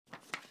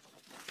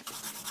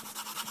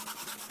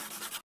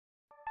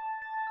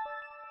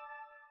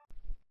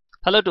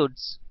Hello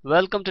dudes,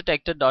 welcome to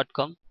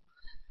Techted.com.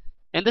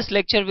 In this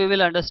lecture we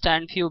will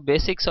understand few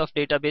basics of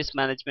database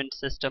management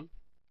system.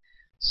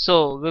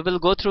 So we will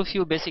go through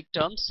few basic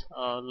terms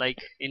like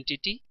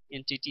entity,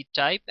 entity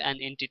type and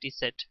entity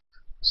set.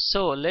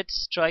 So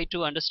let's try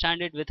to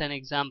understand it with an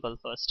example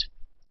first.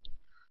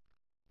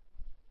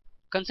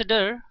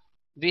 Consider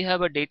we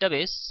have a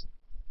database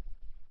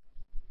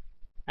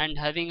and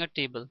having a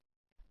table,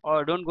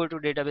 or don't go to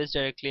database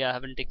directly, I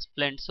haven't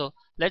explained. So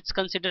let's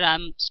consider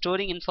I'm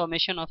storing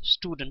information of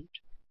student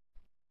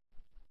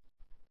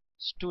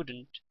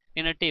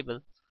in a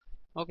table.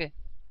 Okay,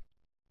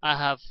 I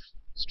have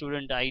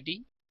student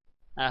ID,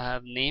 I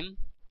have name,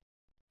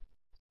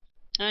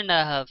 and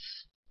I have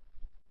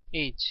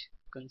age.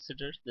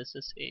 Consider this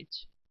is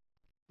age.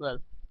 Well,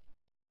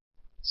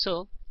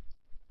 so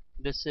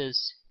this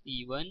is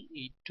E1,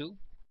 E2.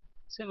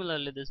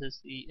 Similarly, this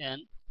is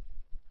EN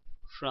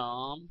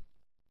from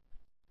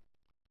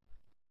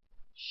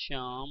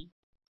Sham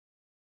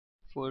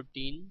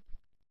 14,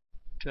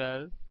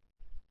 12,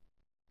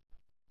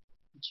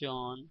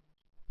 John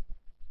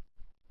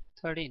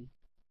 13.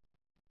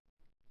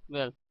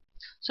 Well,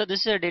 so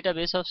this is a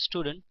database of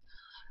student.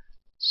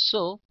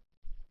 So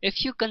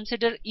if you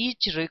consider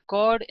each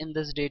record in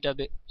this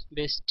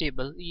database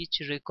table,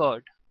 each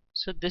record,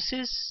 so this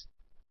is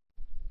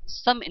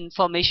some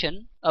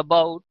information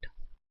about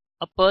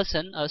a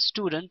person, a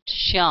student,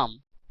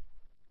 Shyam.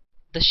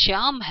 The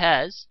Shyam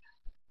has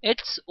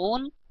its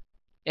own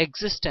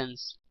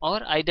existence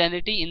or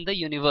identity in the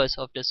universe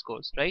of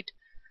discourse, right?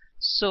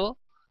 So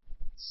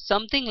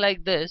something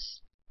like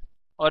this,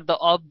 or the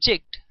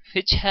object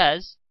which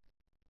has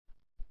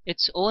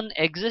its own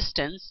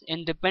existence,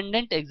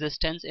 independent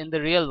existence in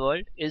the real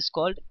world, is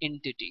called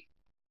entity.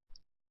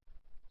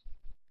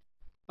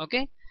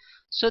 Okay,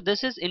 so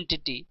this is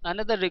entity.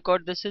 Another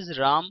record, this is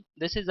Ram,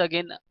 this is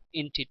again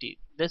entity.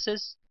 This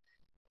is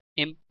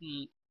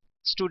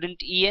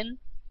student En,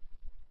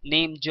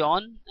 name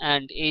John,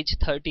 and age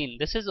 13.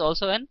 This is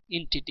also an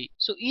entity.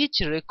 So each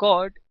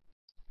record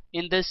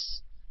in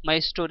this my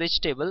storage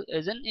table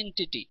is an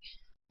entity.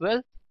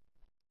 Well,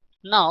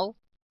 now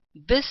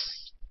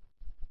this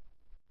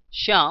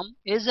Sham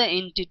is an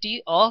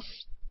entity of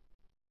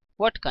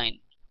what kind?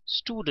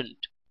 Student.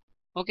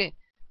 Okay,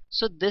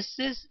 so this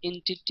is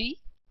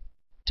entity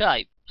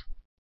type.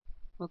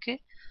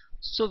 Okay,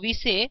 so we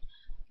say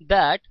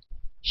that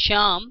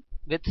Sham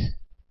with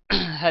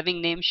having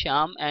name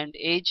Sham and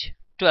age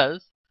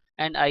 12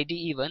 and ID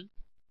even,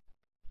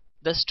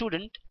 the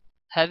student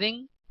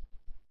having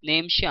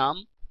name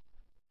Sham,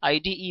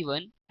 ID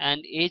even,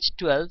 and age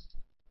 12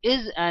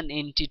 is an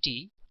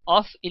entity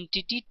of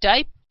entity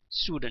type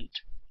student.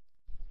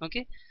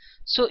 Okay,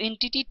 so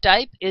entity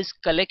type is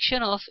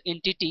collection of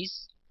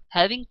entities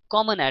having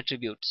common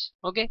attributes.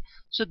 Okay,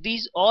 so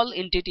these all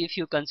entity, if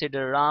you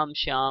consider Ram,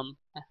 Sham,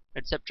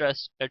 etc.,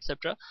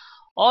 etc.,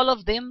 all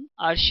of them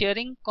are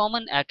sharing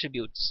common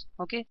attributes.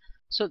 Okay,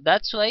 so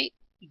that's why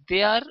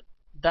they are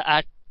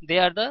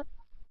the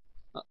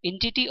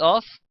entity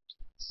of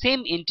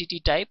same entity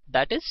type,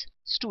 that is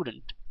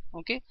student.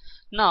 Okay,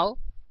 now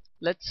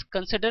let's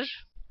consider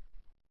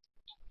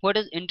what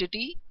is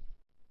entity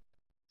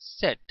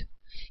set.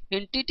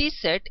 Entity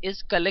set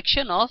is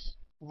collection of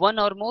one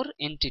or more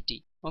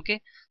entity.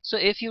 Okay, so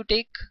if you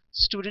take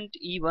student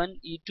E1,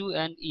 E2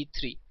 and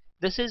E3,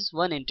 this is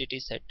one entity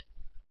set.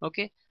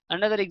 Okay,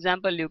 another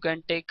example you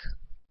can take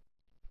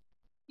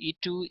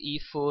E2,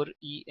 E4,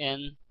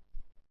 En,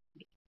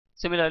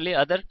 similarly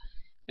other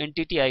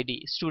entity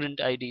ID, student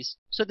IDs.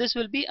 So this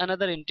will be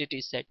another entity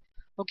set.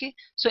 Okay,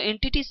 so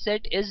entity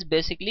set is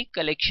basically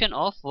collection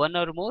of one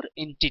or more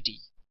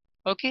entity.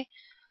 Okay,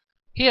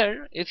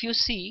 here if you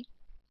see,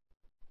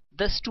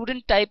 the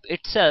student type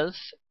itself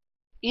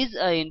is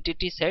a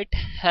entity set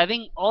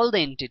having all the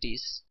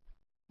entities.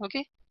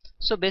 Okay,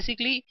 so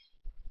basically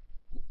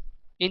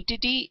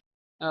entity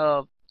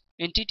uh,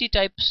 entity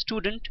type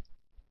student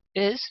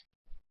is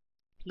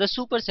the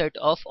superset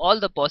of all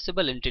the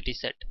possible entity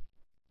set.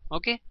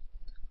 Okay,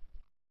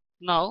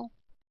 now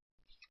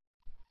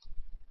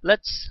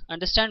let's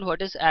understand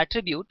what is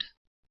attribute.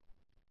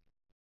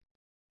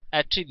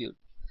 Attribute,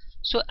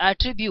 so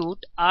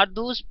attribute are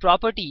those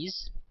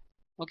properties,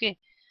 okay,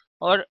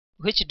 or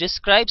which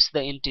describes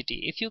the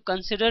entity. If you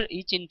consider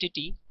each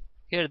entity,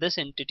 here this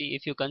entity,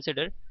 if you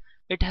consider,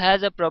 it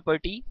has a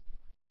property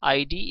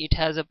ID, it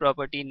has a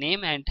property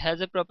name, and it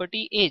has a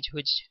property age,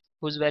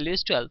 whose value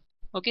is 12.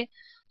 Okay,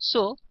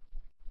 so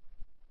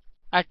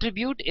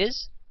attribute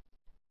is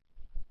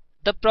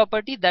the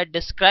property that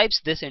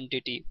describes this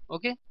entity.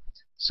 Okay,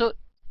 so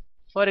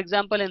for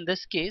example, in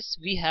this case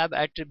we have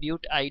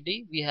attribute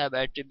ID, we have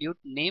attribute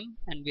name,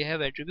 and we have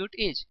attribute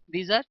age.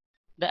 These are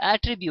the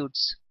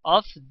attributes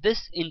of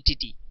this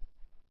entity.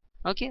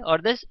 Okay, or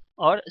this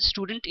or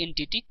student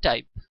entity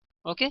type.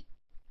 Okay,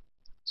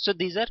 so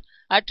these are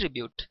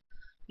attribute.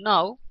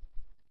 Now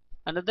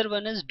another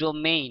one is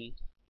domain.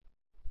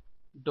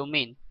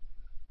 Domain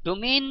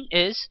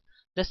is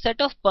the set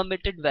of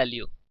permitted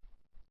value,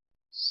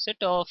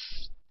 set of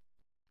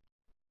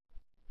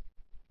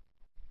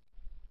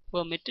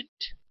permitted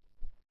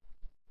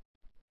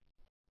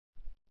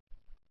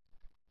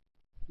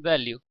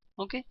value.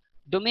 Okay,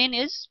 domain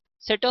is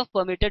set of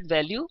permitted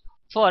value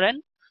for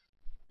an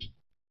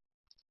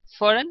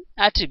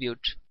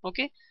attribute.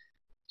 Okay,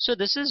 so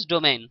this is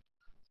domain.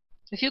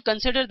 If you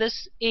consider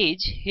this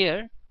age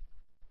here,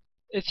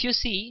 if you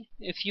see,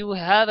 if you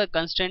have a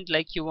constraint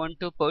like you want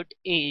to put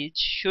age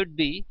should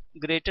be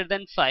greater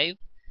than 5,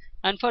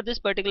 and for this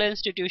particular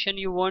institution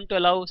you want to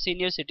allow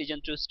senior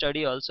citizen to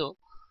study also,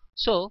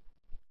 so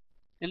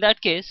in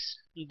that case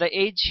the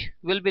age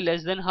will be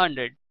less than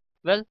 100.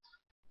 Well,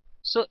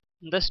 so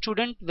the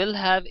student will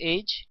have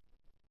age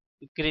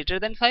greater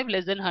than 5,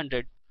 less than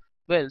 100.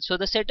 Well, so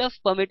the set of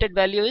permitted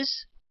value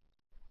is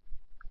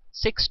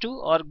 62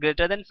 or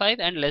greater than 5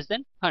 and less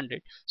than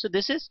 100. So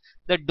this is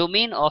the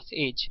domain of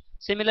age.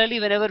 Similarly,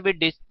 whenever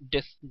we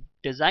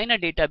design a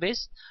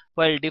database,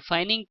 while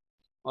defining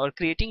or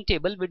creating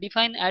table, we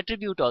define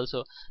attribute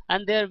also,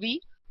 and there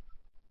we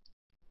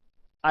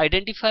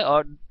identify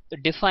or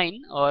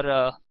define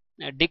or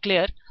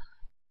declare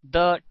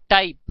the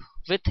type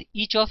with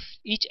each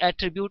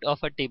attribute of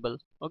a table.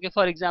 Okay,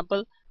 for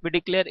example, we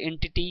declare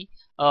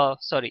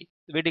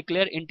we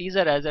declare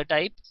integer as a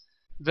type,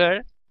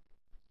 where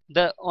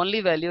the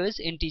only value is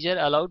integer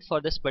allowed for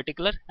this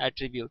particular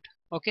attribute.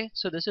 Okay,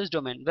 so this is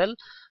domain. Well,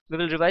 we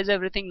will revise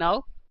everything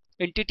now.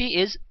 Entity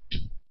is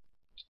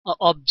a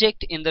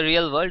object in the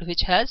real world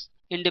which has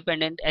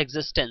independent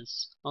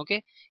existence.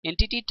 Okay,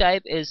 entity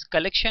type is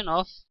collection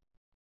of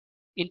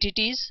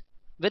entities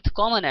with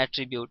common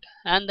attribute,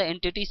 and the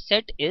entity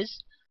set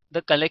is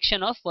the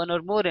collection of one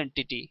or more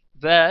entity,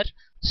 where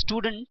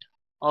student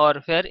or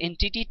where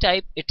entity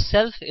type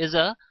itself is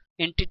a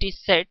entity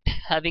set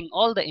having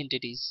all the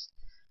entities.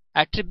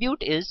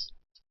 Attribute is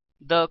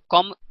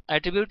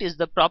attribute is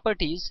the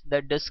properties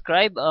that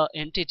describe a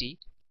entity,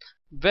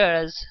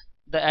 whereas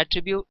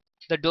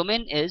the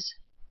domain is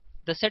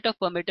the set of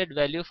permitted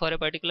value for a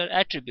particular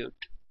attribute.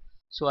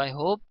 So I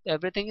hope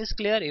everything is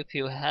clear. If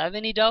you have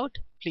any doubt,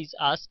 please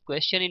ask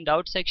question in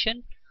doubt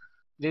section.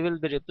 We will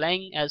be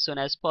replying as soon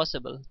as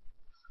possible.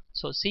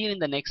 So see you in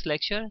the next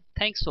lecture.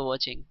 Thanks for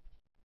watching.